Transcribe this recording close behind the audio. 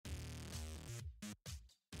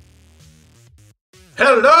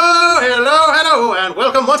Hello, and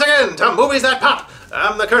welcome once again to Movies That Pop.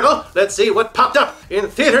 I'm the Kernel. Let's see what popped up in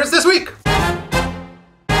theaters this week.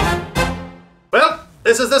 Well,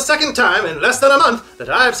 this is the second time in less than a month that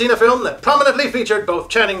I've seen a film that prominently featured both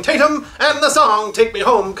Channing Tatum and the song Take Me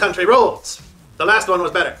Home Country Roads. The last one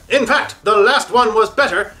was better. In fact, the last one was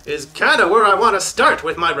better is kinda where I want to start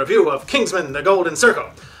with my review of Kingsman, The Golden Circle.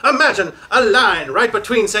 Imagine a line right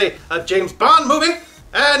between, say, a James Bond movie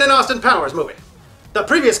and an Austin Powers movie. The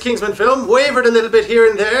previous Kingsman film wavered a little bit here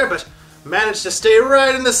and there, but managed to stay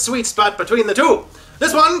right in the sweet spot between the two.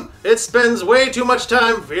 This one, it spends way too much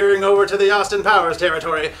time veering over to the Austin Powers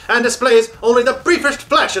territory and displays only the briefest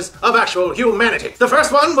flashes of actual humanity. The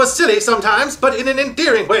first one was silly sometimes, but in an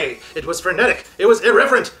endearing way. It was frenetic, it was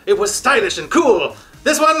irreverent, it was stylish and cool.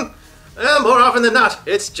 This one, more often than not,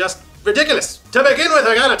 it's just ridiculous. To begin with,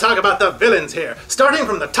 I gotta talk about the villains here, starting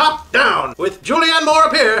from the top down, with Julianne Moore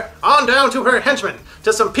up here, on down to her henchmen,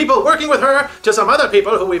 to some people working with her, to some other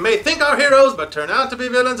people who we may think are heroes but turn out to be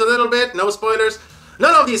villains a little bit, no spoilers.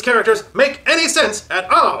 None of these characters make any sense at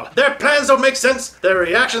all. Their plans don't make sense, their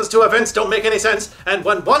reactions to events don't make any sense, and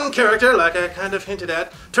when one character, like I kind of hinted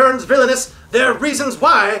at, turns villainous, their reasons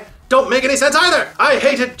why don't make any sense either. I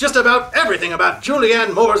hated just about everything about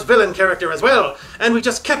Julianne Moore's villain character as well, and we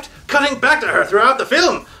just kept cutting back to her throughout the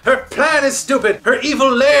film. Her plan is stupid, her evil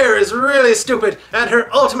lair is really stupid, and her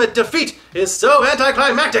ultimate defeat is so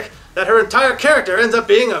anticlimactic that her entire character ends up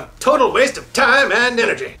being a total waste of time and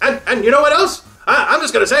energy. And you know what else? I'm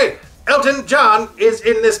just gonna say, Elton John is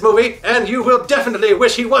in this movie, and you will definitely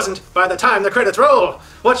wish he wasn't by the time the credits roll.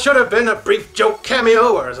 What should have been a brief joke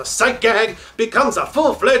cameo or as a sight gag becomes a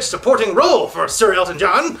full-fledged supporting role for Sir Elton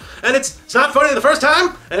John, and it's not funny the first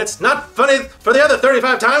time, and it's not funny for the other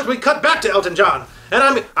 35 times we cut back to Elton John.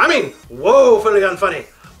 And I mean, woefully unfunny.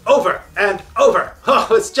 Over and over. Oh,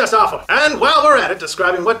 it's just awful. And while we're at it,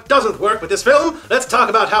 describing what doesn't work with this film, let's talk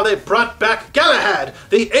about how they brought back Galahad,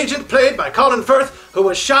 the agent played by Colin Firth, who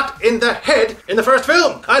was shot in the head in the first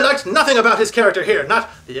film. I liked nothing about his character here, not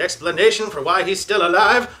the explanation for why he's still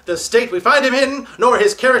alive, the state we find him in, nor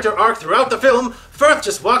his character arc throughout the film. Firth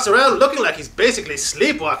just walks around looking like he's basically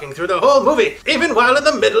sleepwalking through the whole movie, even while in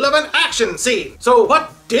the middle of an action scene. So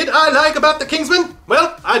what did I like about The Kingsman?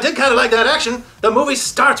 Well, I did kind of like that action. The movie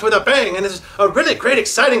starts with a bang and is a really great,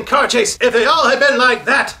 exciting car chase. If they all had been like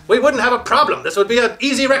that, we wouldn't have a problem. This would be an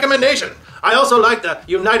easy recommendation. I also like the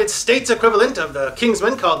United States equivalent of The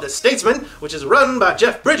Kingsman called The Statesman, which is run by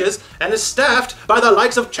Jeff Bridges and is staffed by the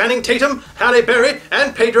likes of Channing Tatum, Halle Berry,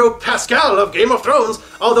 and Pedro Pascal of Game of Thrones,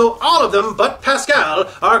 although all of them but Pascal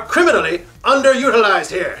are criminally underutilized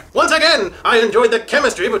here. Once again, I enjoyed the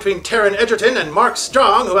chemistry between Taron Egerton and Mark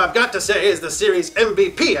Strong, who I've got to say is the series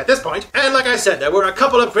MVP at this point. And like I said, there were a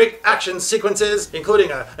couple of great action sequences, including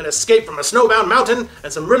an escape from a snowbound mountain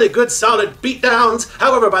and some really good solid beatdowns.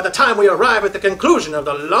 However, by the time we arrive at the conclusion of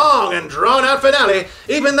the long and drawn-out finale,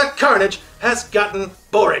 even the carnage has gotten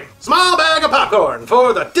boring. Small bag of popcorn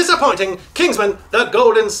for the disappointing Kingsman, The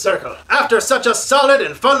Golden Circle. After such a solid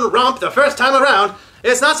and fun romp the first time around,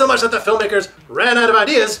 it's not so much that the filmmakers ran out of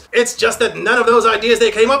ideas, it's just that none of those ideas they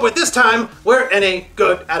came up with this time were any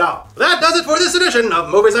good at all. That does it for this edition of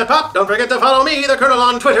Movies That Pop. Don't forget to follow me, the Kernel,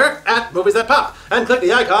 on Twitter, @MoviesThatPop, and click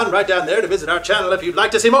the icon right down there to visit our channel if you'd like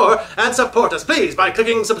to see more, and support us, please, by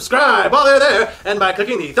clicking subscribe while they're there, and by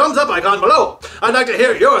clicking the thumbs up icon below. I'd like to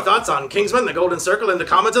hear your thoughts on Kingsman, The Golden Circle in the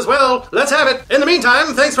comments as well. Let's have it. In the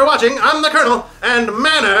meantime, thanks for watching. I'm the Kernel, and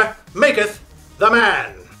manner maketh the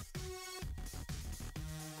man.